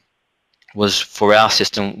conversion for our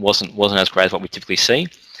system wasn't as great as what we typically see.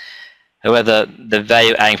 However, the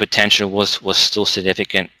value adding potential was still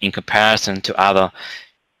significant in comparison to other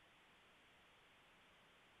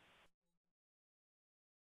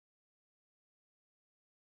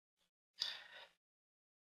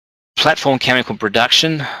platform chemical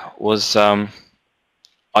production was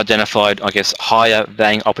identified, I guess, higher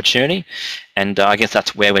value opportunity, and I guess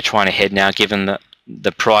that's where we're trying to head now, given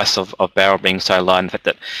the price of barrel being so low, and the fact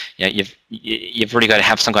that you've really got to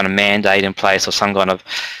have some kind of mandate in place or some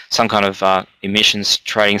kind of emissions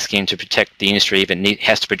trading scheme to protect the industry if it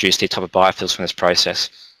has to produce these type of biofuels from this process.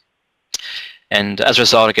 And as a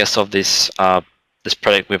result, I guess, of this this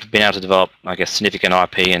project, we've been able to develop, I guess, significant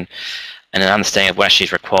IP and an understanding of what actually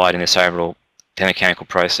is required in this overall thermochemical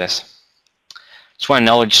process. Just want to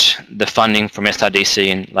acknowledge the funding from SRDC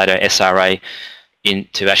and later SRA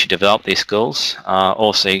to actually develop these skills.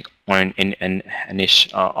 Also, I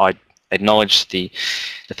acknowledge the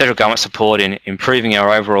federal government support in improving our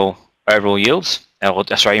overall yields,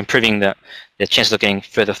 improving the chances of getting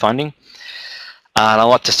further funding. And I'd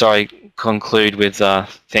like to conclude with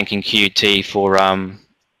thanking QUT for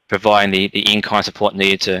providing the in-kind support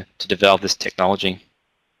needed to develop this technology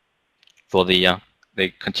for the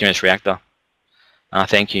continuous reactor.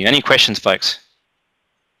 Thank you. Any questions, folks?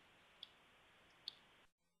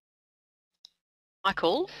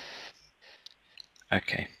 Michael.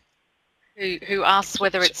 Okay. Who asks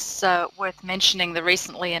whether it's worth mentioning the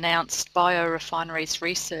recently announced biorefineries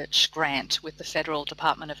research grant with the Federal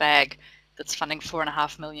Department of Ag that's funding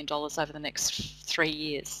 $4.5 million over the next 3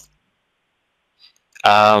 years.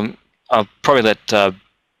 I'll probably let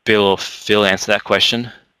Bill or Phil answer that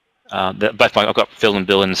question. I've got Phil and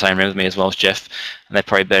Bill in the same room with me as well as Jeff, and they're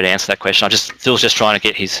probably better to answer that question. Phil's just trying to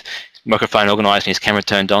get his microphone organised and his camera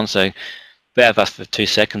turned on, so bear with us for 2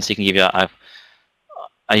 seconds. He can give you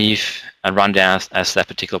a rundown as to that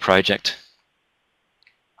particular project.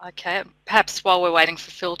 Okay, perhaps while we're waiting for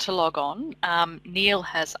Phil to log on, Neil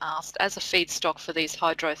has asked, as a feedstock for these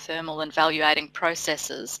hydrothermal and value-adding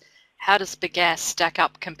processes, how does bagasse stack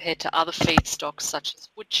up compared to other feedstocks such as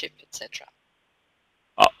wood chip, etc.?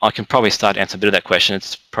 I can probably start to answer a bit of that question.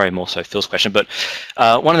 It's probably more so Phil's question, but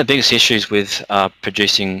one of the biggest issues with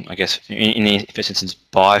producing, I guess, in for instance,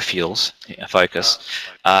 biofuels focus,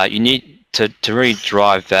 you need to really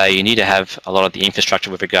drive value. You need to have a lot of the infrastructure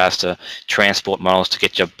with regards to transport models to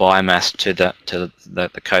get your biomass to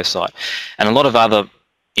the coast site, and a lot of other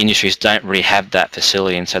industries don't really have that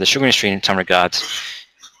facility, and so the sugar industry, in some regards,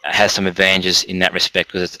 has some advantages in that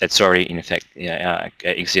respect because it's already in effect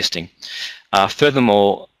existing.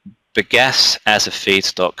 Furthermore, bagasse as a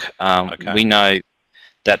feedstock, we know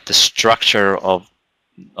that the structure of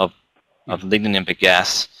lignin and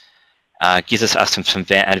bagasse gives us some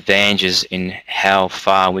advantages in how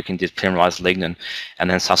far we can depolymerize lignin, and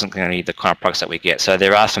then subsequently the kind of products that we get. So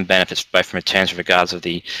there are some benefits both from returns with regards of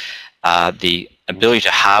the ability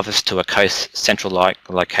to harvest to a coast central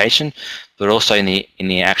location, but also in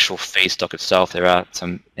the actual feedstock itself there are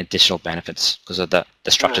some additional benefits because of the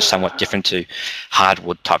structure is somewhat different to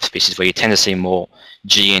hardwood type species, where you tend to see more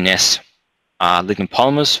GNS lignin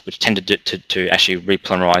polymers, which tend to actually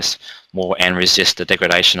repolymerize more and resist the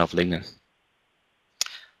degradation of lignin.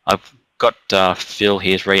 I've got Phil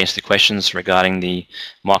here to answer the questions regarding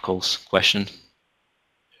Michael's question.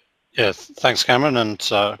 Yeah, thanks, Cameron, and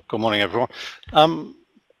good morning, everyone.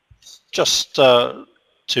 Just to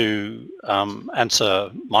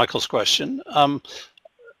answer Michael's question,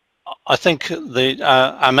 I think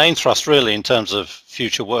our main thrust really in terms of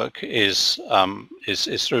future work is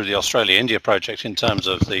through the Australia-India project in terms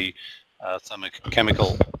of the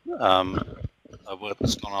thermochemical work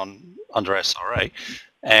that's gone on under SRA,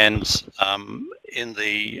 and in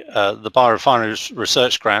the biorefinery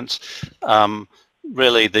research grants,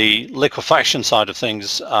 really the liquefaction side of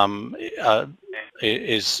things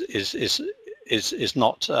is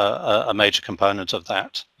not a major component of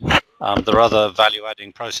that. There are other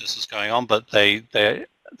value-adding processes going on, but they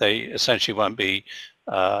essentially won't be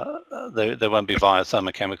they won't be via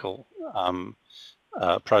thermochemical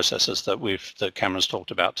processes that Cameron's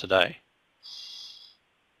talked about today.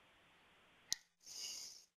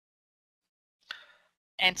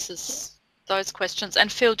 Answers those questions.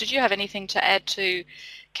 And Phil, did you have anything to add to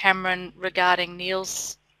Cameron regarding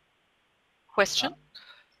Neil's question?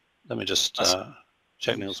 Let me just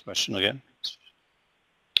check Neil's question again.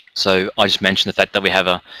 So I just mentioned the fact that we have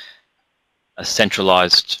a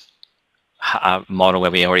centralized model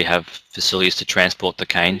where we already have facilities to transport the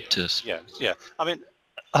cane to. Yeah. I mean,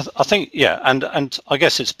 I think and I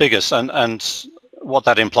guess its biggest and what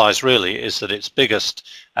that implies really is that its biggest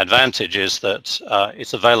advantage is that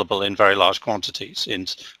it's available in very large quantities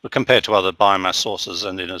compared to other biomass sources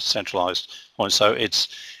and in a centralized point. So it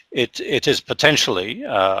is potentially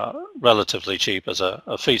relatively cheap as a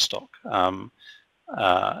feedstock.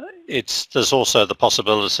 There's also the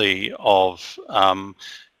possibility of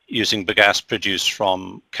using bagasse produced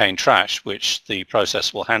from cane trash, which the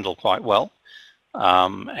process will handle quite well.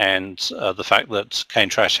 And the fact that cane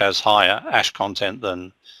trash has higher ash content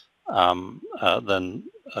than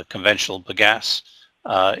conventional bagasse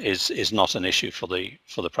is not an issue for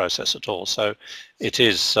the process at all. So it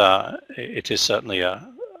is certainly a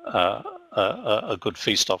good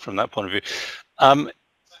feedstock from that point of view.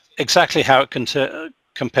 Exactly how it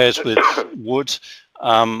compares with wood,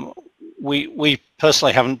 we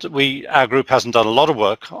personally haven't. Our group hasn't done a lot of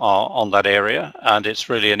work on that area, and it's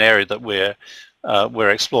really an area that we're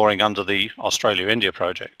exploring under the Australia-India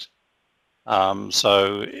project.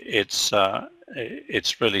 So it's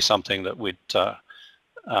really something that we'd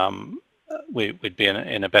be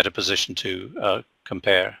in a better position to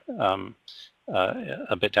compare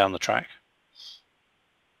a bit down the track.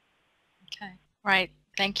 Okay, right.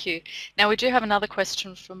 Thank you. Now we do have another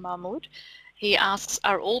question from Mahmoud. He asks,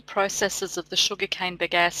 are all processes of the sugarcane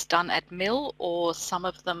bagasse done at mill, or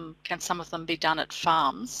can some of them be done at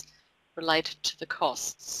farms related to the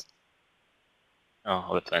costs? Oh,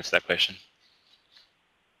 I'll have to answer that question.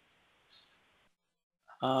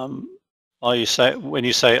 When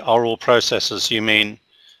you say are all processes, you mean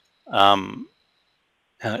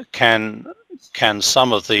can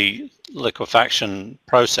some of the liquefaction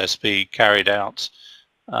process be carried out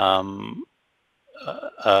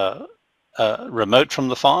remote from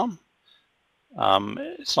the farm?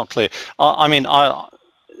 It's not clear. I mean, I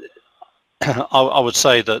would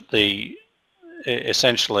say that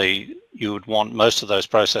essentially you would want most of those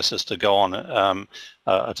processes to go on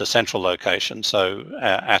at a central location. So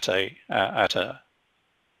at a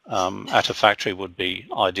factory would be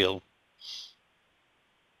ideal.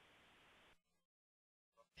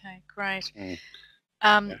 Okay, great.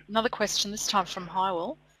 Another question, this time from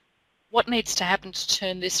Hywell. What needs to happen to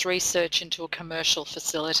turn this research into a commercial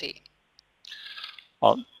facility?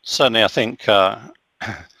 Well, certainly I think there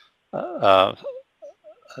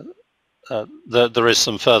is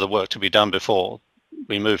some further work to be done before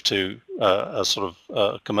we move to a sort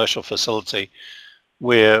of commercial facility.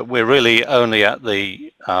 We're really only at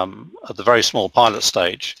the very small pilot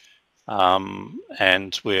stage,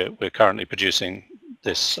 and we're currently producing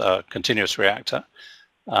this continuous reactor,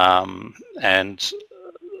 and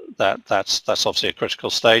that's obviously a critical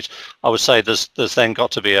stage. I would say there's then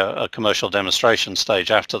got to be a commercial demonstration stage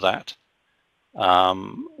after that.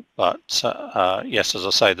 But yes, as I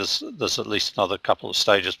say, there's at least another couple of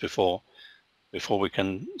stages before we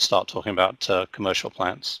can start talking about commercial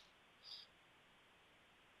plants.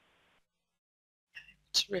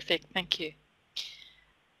 Terrific, thank you.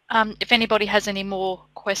 If anybody has any more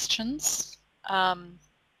questions,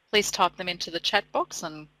 please type them into the chat box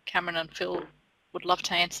and Cameron and Phil would love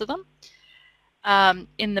to answer them.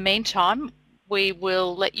 In the meantime, we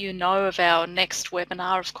will let you know of our next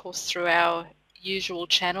webinar, of course, through our usual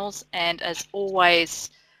channels, and as always,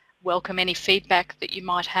 welcome any feedback that you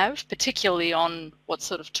might have, particularly on what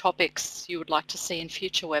sort of topics you would like to see in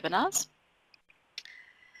future webinars.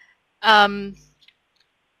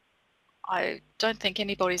 I don't think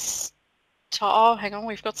anybody's... Oh, hang on,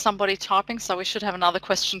 we've got somebody typing, so we should have another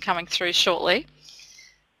question coming through shortly.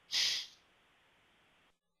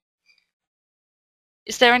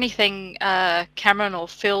 Is there anything, Cameron or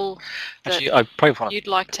Phil, that Actually, I probably you'd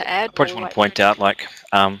like to add? I probably want to point out, like,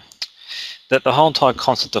 that the whole entire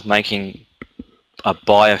concept of making a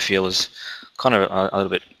biofuel is kind of a little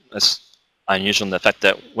bit unusual in the fact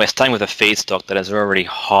that we're starting with a feedstock that is already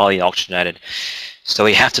highly oxygenated. So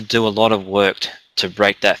we have to do a lot of work to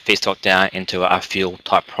break that feedstock down into a fuel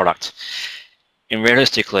type product. And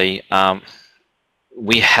realistically,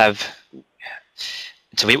 we have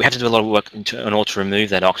to do a lot of work in order to remove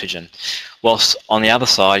that oxygen. Whilst on the other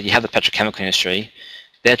side, you have the petrochemical industry.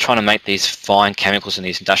 They're trying to make these fine chemicals and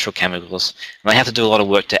these industrial chemicals, and they have to do a lot of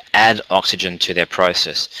work to add oxygen to their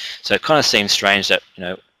process. So it kind of seems strange that, you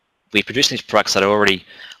know, we produce these products that are already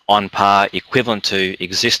on par, equivalent to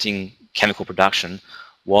existing chemical production.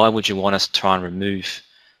 Why would you want us to try and remove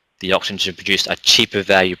the oxygen to produce a cheaper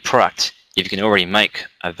value product if you can already make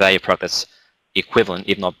a value product that's equivalent,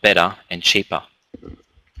 if not better, and cheaper?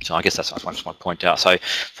 So I guess that's what I just want to point out. So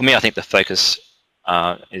for me, I think the focus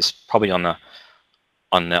is probably on the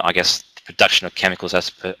I guess the production of chemicals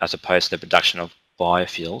as opposed to the production of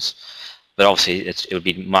biofuels. But obviously, it would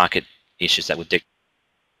be market issues that would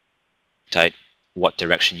dictate what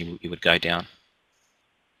direction you would go down.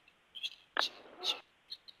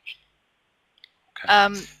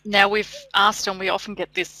 Now we've asked, and we often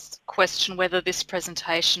get this question, whether this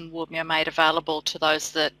presentation will be made available to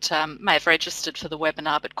those that may have registered for the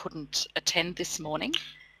webinar but couldn't attend this morning.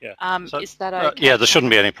 Yeah. Is that okay? Yeah, there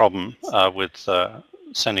shouldn't be any problem with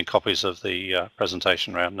sending copies of the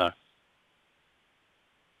presentation around, no.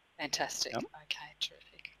 Fantastic. Yep. Okay,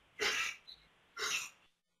 terrific.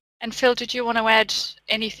 And Phil, did you want to add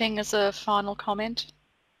anything as a final comment?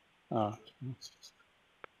 I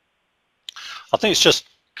think it's just,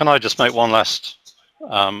 can I just make one last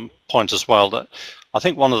point as well, that I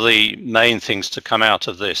think one of the main things to come out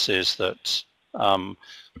of this is that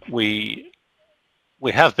we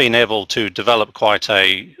have been able to develop quite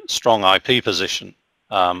a strong IP position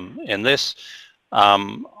in this.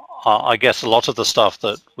 I guess a lot of the stuff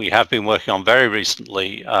that we have been working on very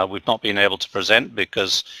recently, we've not been able to present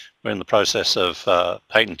because we're in the process of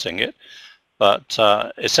patenting it. But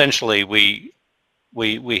essentially, we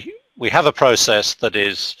have a process that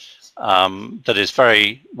is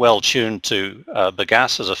very well tuned to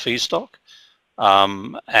bagasse as a feedstock,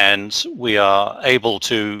 and we are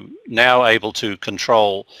now able to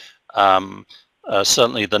control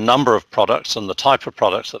certainly the number of products and the type of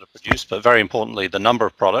products that are produced, but very importantly the number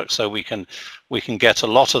of products, so we can get a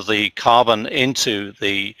lot of the carbon into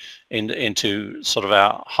sort of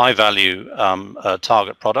our high value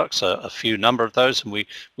target products, a few number of those, and we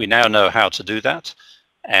now know how to do that.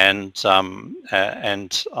 And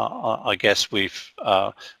I guess we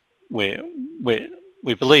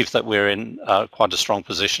believe that we're in quite a strong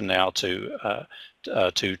position now to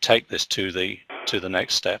take this to the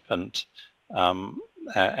next step and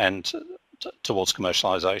towards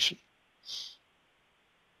commercialization.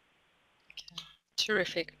 Okay.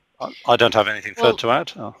 Terrific. I don't have anything further to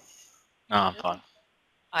add. Oh. No, I'm fine.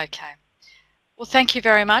 Okay. Well, thank you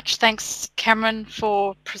very much. Thanks, Cameron,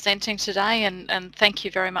 for presenting today, and thank you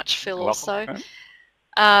very much, Phil, You're also.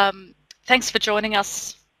 welcome. Thanks for joining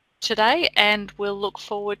us today, and we'll look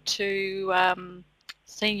forward to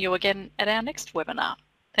seeing you again at our next webinar.